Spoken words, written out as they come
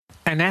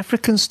An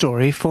African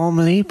story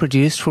formerly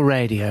produced for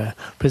radio,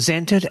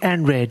 presented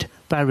and read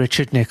by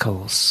Richard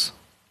Nicholls.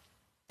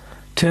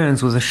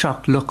 Turns with a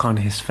shocked look on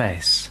his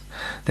face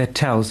that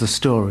tells the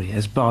story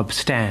as Bob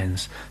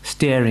stands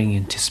staring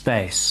into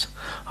space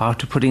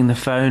after putting the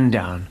phone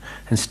down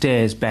and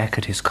stares back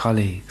at his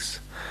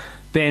colleagues.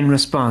 Ben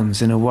responds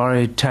in a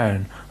worried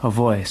tone of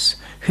voice.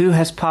 "Who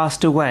has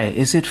passed away?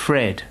 Is it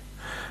Fred?"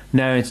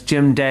 "No, it's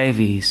Jim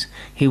Davies.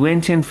 He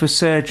went in for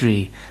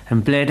surgery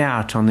and bled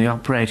out on the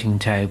operating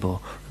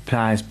table,"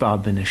 replies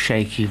Bob in a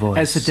shaky voice.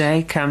 As the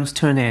day comes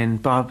to an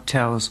end, Bob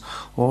tells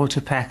all to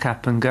pack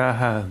up and go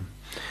home.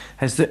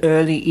 As the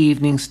early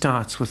evening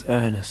starts with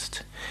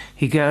Ernest,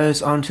 he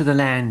goes onto the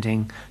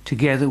landing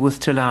together with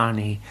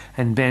Talani,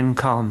 and Ben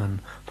Coleman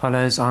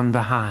follows on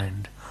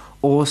behind,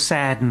 all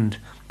saddened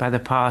by the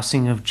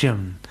passing of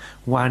Jim,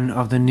 one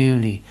of the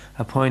newly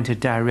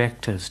appointed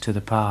directors to the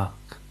park.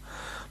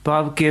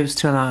 Bob gives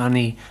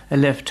Talani a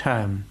lift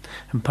home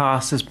and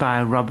passes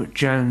by Robert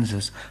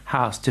Jones's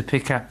house to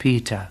pick up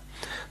Peter,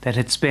 that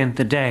had spent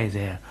the day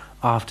there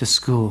after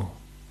school.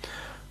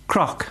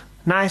 "Croc,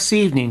 nice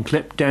evening,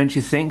 Clip, don't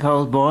you think,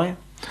 old boy?"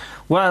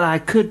 "Well, I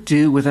could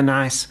do with a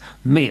nice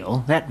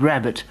meal. That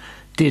rabbit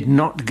did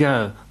not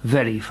go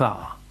very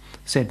far,"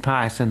 said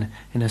Python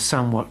in a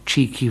somewhat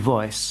cheeky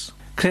voice.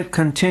 Clip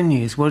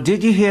continues, "Well,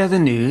 did you hear the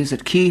news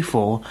that Key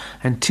 4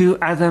 and 2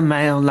 other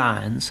male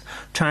lions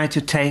tried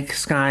to take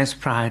Sky's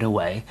pride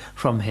away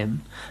from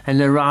him, and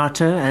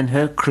Lorata and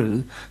her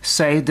crew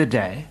saved the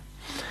day?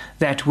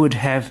 That would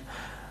have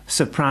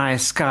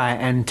surprised Sky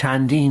and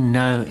Tandy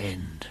no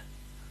end."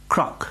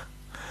 Croc,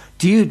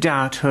 "Do you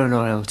doubt her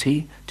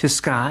loyalty to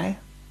Sky?"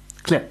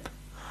 Clip,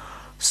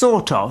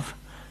 "Sort of.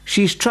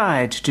 She's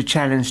tried to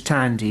challenge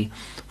Tandy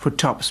for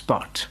top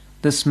spot.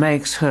 This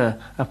makes her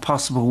a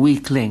possible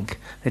weak link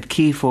that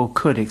Key 4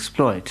 could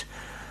exploit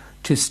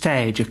to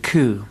stage a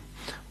coup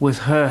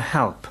with her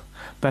help,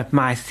 but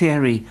my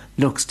theory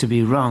looks to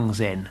be wrong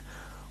then.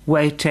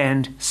 Wait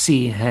and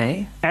see,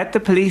 hey?" At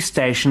the police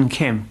station,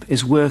 Kemp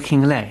is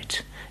working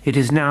late. It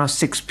is now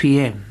 6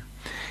 p.m.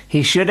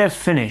 He should have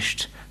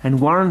finished, and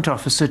Warrant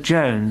Officer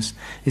Jones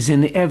is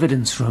in the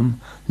evidence room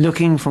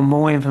looking for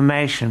more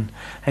information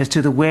as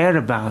to the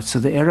whereabouts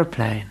of the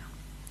aeroplane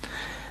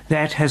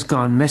that has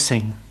gone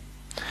missing.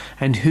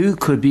 And who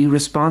could be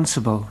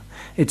responsible?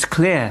 It's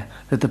clear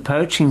that the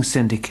poaching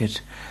syndicate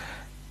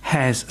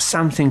has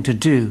something to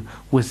do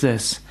with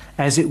this,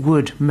 as it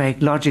would make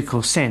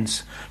logical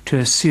sense to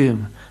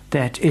assume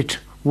that it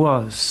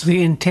was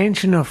the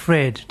intention of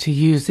Fred to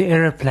use the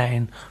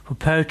aeroplane for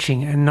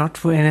poaching and not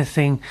for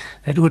anything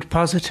that would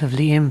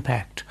positively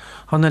impact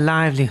on the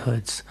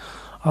livelihoods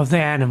of the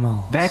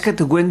animals. Back at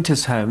the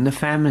Winters home, the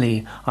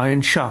family are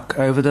in shock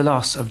over the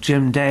loss of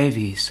Jim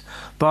Davies.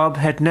 Bob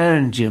had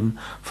known Jim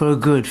for a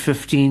good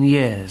 15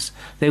 years.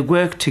 They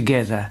worked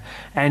together,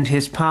 and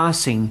his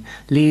passing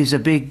leaves a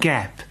big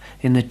gap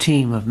in the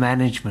team of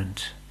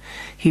management.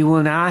 He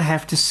will now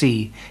have to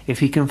see if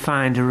he can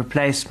find a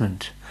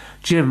replacement.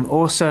 Jim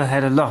also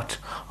had a lot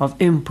of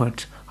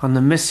input on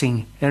the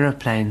missing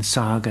aeroplane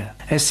saga.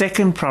 A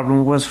second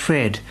problem was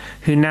Fred,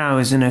 who now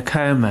is in a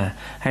coma,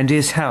 and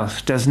his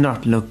health does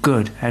not look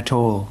good at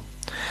all.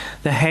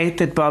 The hate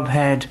that Bob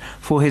had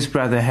for his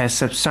brother has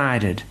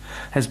subsided,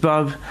 as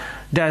Bob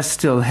does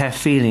still have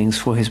feelings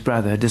for his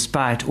brother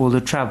despite all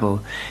the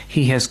trouble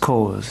he has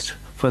caused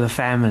for the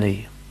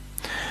family.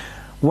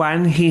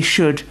 One, he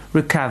should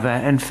recover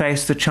and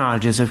face the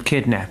charges of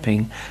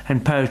kidnapping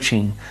and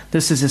poaching.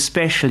 This is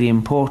especially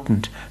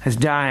important, as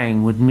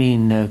dying would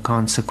mean no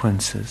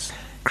consequences.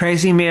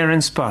 Crazy Mare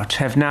and Spot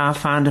have now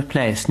found a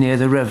place near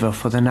the river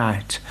for the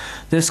night.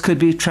 This could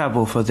be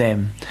trouble for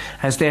them,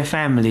 as their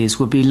families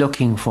will be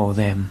looking for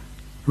them.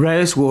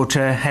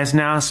 Rosewater has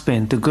now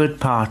spent the good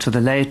part of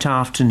the late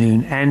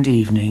afternoon and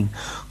evening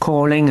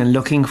calling and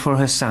looking for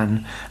her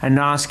son and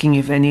asking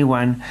if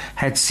anyone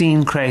had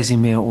seen Crazy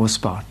Mare or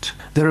Spot.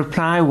 The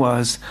reply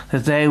was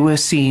that they were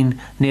seen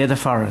near the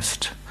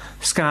forest.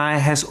 Sky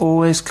has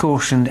always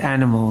cautioned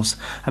animals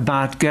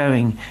about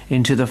going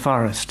into the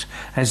forest,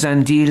 as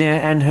Zandelia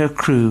and her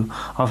crew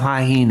of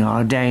hyena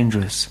are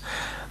dangerous.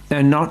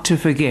 And not to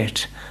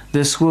forget,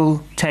 this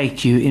will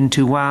take you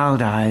into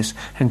Wild Eyes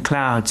and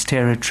Cloud's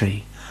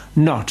territory.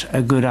 Not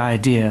a good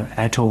idea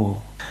at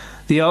all.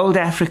 The old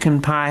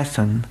African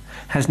python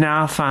has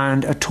now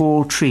found a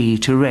tall tree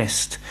to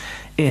rest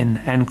in,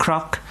 and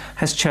Croc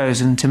has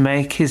chosen to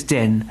make his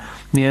den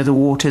near the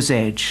water's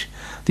edge.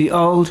 The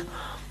old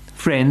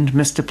friend,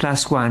 Mr.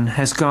 Plus One,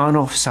 has gone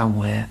off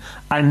somewhere,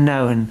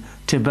 unknown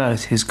to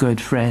both his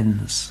good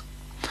friends.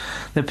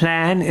 The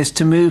plan is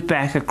to move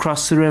back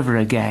across the river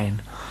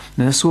again.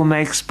 This will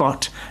make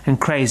Spot and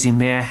Crazy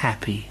Mare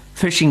happy.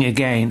 Fishing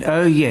again,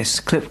 oh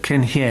yes, Clip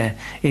can hear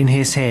in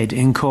his head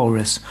in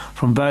chorus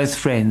from both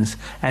friends,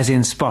 as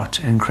in Spot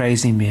and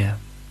Crazy Mare.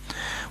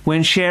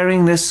 When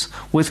sharing this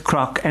with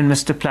Croc and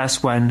Mr.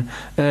 Plus One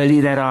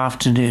early that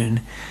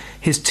afternoon,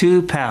 his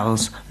two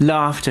pals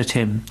laughed at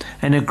him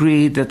and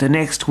agreed that the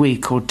next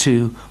week or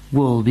two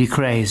will be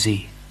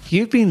crazy.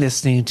 You've been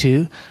listening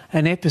to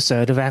an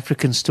episode of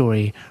African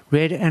Story,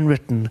 read and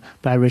written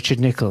by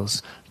Richard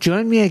Nicholls.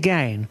 Join me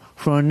again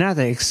for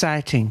another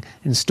exciting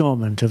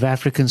installment of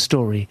African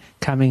Story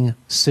coming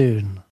soon.